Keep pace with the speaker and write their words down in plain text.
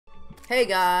Hey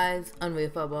guys,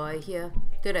 Unreal Boy here.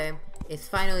 Today, it's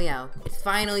finally out. It's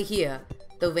finally here,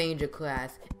 the Ranger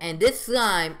class. And this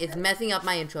slime is messing up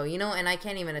my intro, you know, and I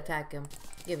can't even attack him.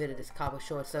 Get rid of this copper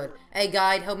short sword. Hey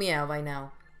guide, help me out right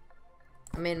now.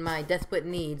 I'm in my desperate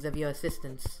needs of your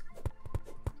assistance.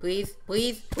 Please,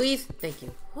 please, please. Thank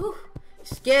you. Whew.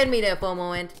 Scared me there for a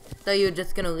moment. Thought you were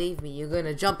just gonna leave me. You're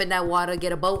gonna jump in that water,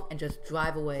 get a boat, and just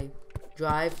drive away.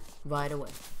 Drive right away.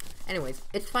 Anyways,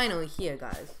 it's finally here,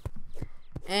 guys.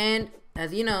 And,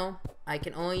 as you know, I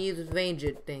can only use range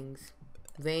things,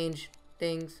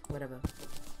 whatever.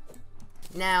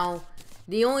 Now,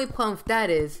 the only problem with that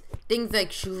is, things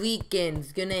like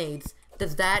shurikens, grenades,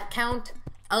 does that count?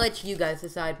 I'll let you guys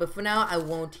decide, but for now, I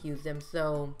won't use them,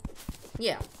 so,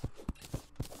 yeah.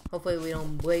 Hopefully we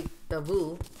don't break the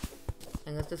rule,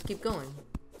 and let's just keep going.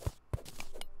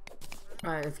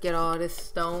 Alright, let's get all this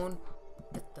stone.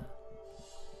 What the?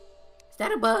 Is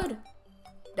that a bird?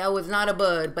 That was not a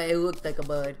bird, but it looked like a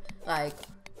bird. Like,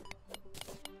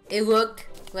 it looked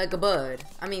like a bird.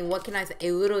 I mean, what can I say?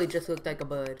 It literally just looked like a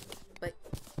bird. But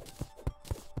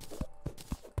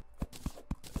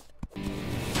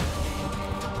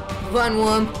run,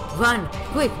 worm, run,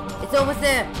 quick! It's almost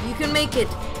there. You can make it.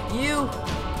 You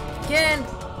can.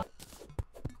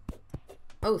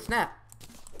 Oh snap!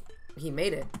 He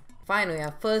made it. Finally,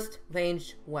 our first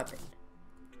ranged weapon,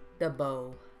 the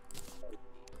bow.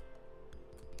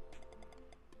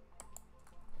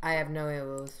 I have no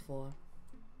arrows for.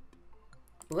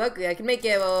 Luckily, I can make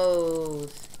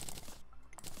arrows.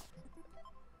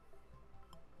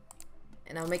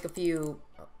 And I'll make a few.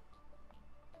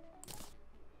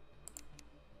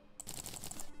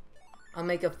 I'll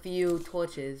make a few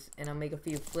torches, and I'll make a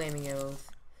few flaming arrows.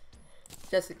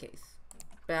 Just in case.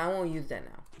 But I won't use that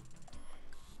now.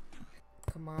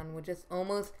 Come on, we're just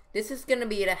almost. This is gonna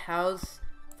be the house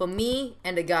for me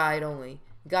and the guide only.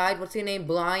 Guide, what's your name?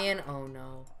 Brian? Oh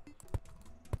no.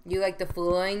 You like the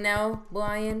flooring now,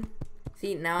 Brian?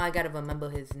 See, now I gotta remember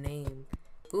his name.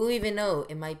 Who'll even know?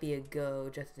 It might be a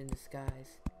girl just in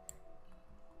disguise.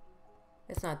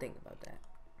 Let's not think about that.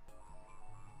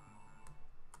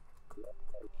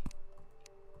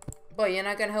 Boy, you're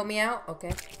not gonna help me out?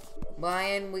 Okay.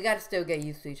 Brian, we gotta still get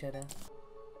used to each other.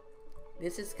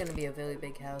 This is gonna be a really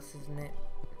big house, isn't it?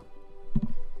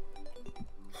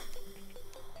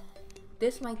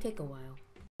 This might take a while.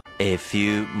 A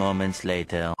few moments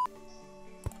later.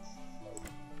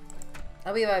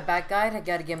 I'll be right back, guys. I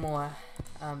gotta get more,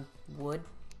 wood.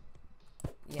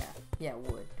 Yeah,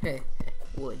 wood.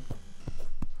 Wood.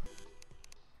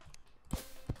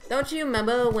 Don't you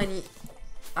remember when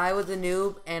I was a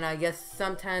noob, and I guess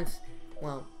sometimes,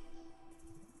 well,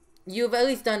 you've at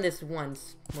least done this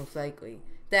once, most likely,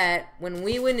 that when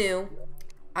we were new,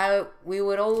 we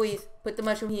would always put the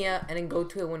mushroom here and then go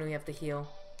to it when we have to heal.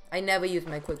 I never use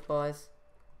my quick bars.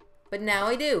 But now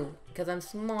I do, because I'm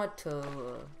smarter.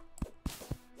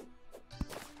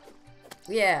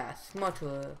 Yeah,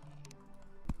 smarter.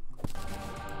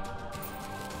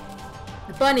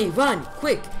 Bunny, run!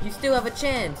 Quick! You still have a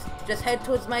chance! Just head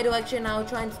towards my direction and I'll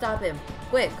try and stop him.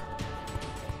 Quick!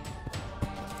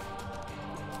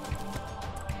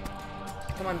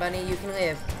 Come on, Bunny, you can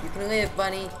live. You can live,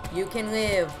 Bunny. You can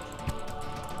live.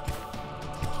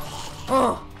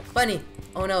 Oh! Bunny!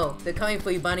 Oh no, they're coming for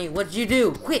you, Bunny. What did you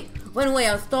do? Quick! Run away,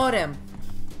 I'll start him!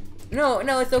 No,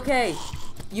 it's okay.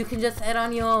 You can just head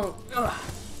on your own. Ugh.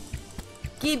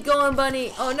 Keep going,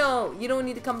 Bunny! Oh no, you don't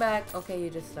need to come back. Okay, you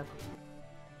just stuck.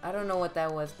 I don't know what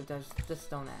that was, but there's just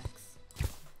stone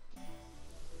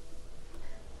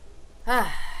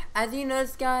axe. As you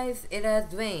notice, guys, it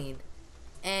has rained.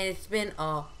 And it's been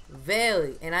a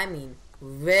very, and I mean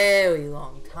very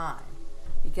long time.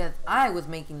 Because I was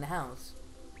making the house.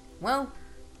 Well,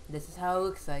 this is how it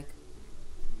looks like.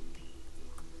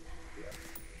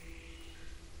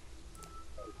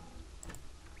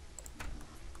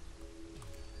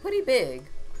 Pretty big.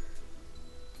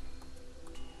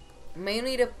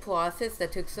 Mainly the process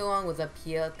that took so long was up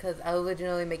here because I was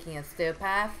originally making a stair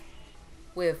path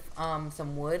with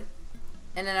some wood.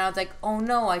 And then I was like, oh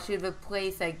no, I should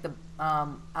replace like the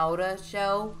outer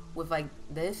shell with like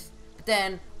this. But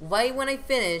then right when I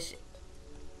finish,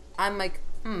 I'm like,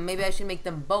 maybe I should make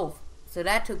them both. So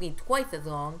that took me twice as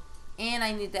long. And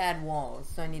I need to add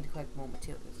walls, so I need to collect more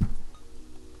materials.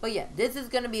 But yeah, this is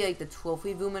gonna be like the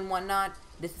trophy room and whatnot.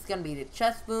 This is gonna be the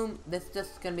chest room. This is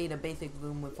just gonna be the basic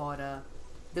room with all the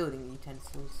building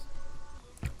utensils.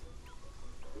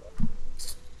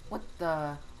 What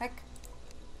the heck?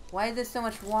 Why is there so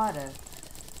much water?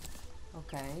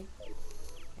 Okay.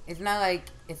 It's not like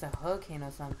it's a hurricane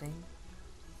or something.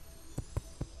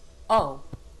 Oh,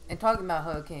 and talking about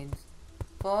hurricanes.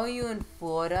 For all you in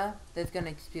Florida that's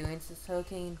gonna experience this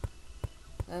hurricane,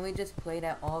 let me just pray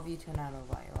that all of you turn out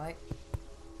alright, alright?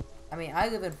 I mean, I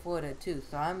live in Florida too,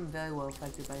 so I'm very well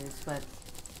affected by this, but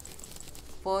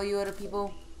for all you other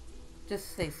people,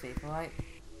 just stay safe, alright?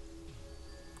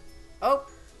 Oh!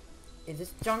 Is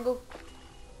this jungle?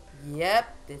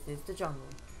 Yep, this is the jungle.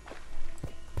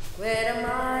 Where the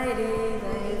mighty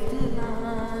live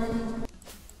divine.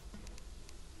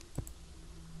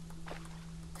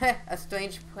 Heh, a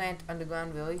strange plant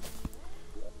underground, really?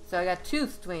 So I got 2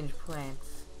 strange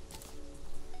plants.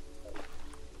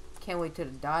 Can't wait till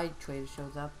the dye trader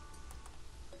shows up.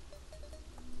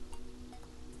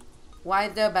 Why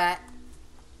is there a bat?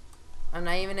 I'm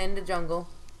not even in the jungle.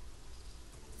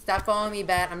 Stop following me,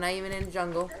 bat. I'm not even in the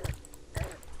jungle.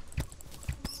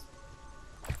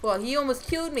 Well, he almost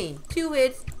killed me. 2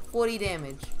 hits, 40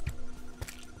 damage.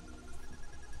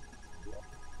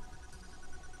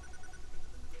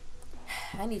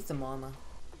 I need some armor.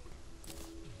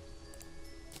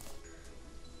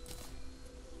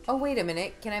 Oh, wait a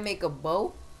minute. Can I make a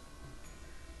bow?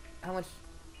 How much?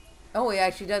 Oh, it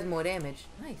actually does more damage.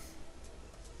 Nice.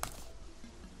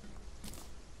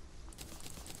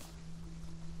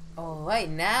 Alright,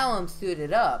 now I'm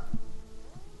suited up.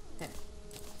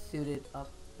 Suited up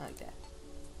like that.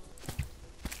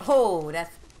 Oh,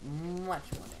 that's much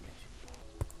more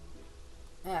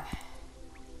damage.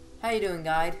 How you doing,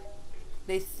 guide?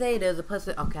 They say there's a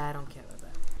person. Okay, I don't care about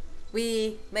that.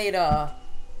 We made a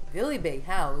really big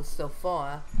house so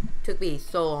far. Took me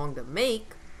so long to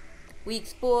make. We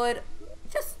explored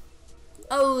just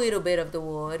a little bit of the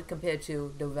wood compared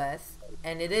to the rest,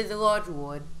 and it is a large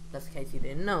wood, just in case you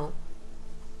didn't know.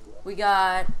 We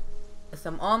got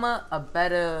some armor, a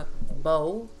better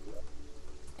bow,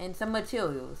 and some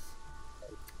materials.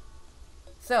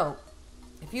 So,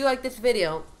 if you like this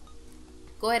video,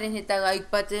 go ahead and hit that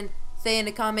like button. Say in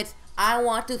the comments, I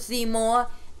want to see more,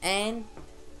 and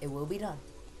it will be done.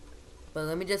 But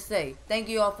let me just say, thank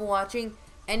you all for watching.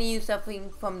 Any of you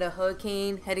suffering from the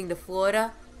hurricane heading to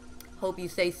Florida, hope you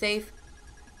stay safe.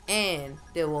 And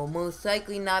there will most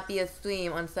likely not be a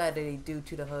stream on Saturday due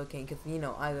to the hurricane, because you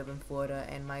know I live in Florida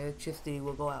and my electricity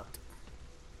will go out.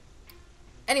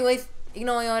 Anyways,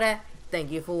 ignoring all that, thank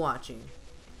you for watching.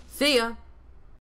 See ya!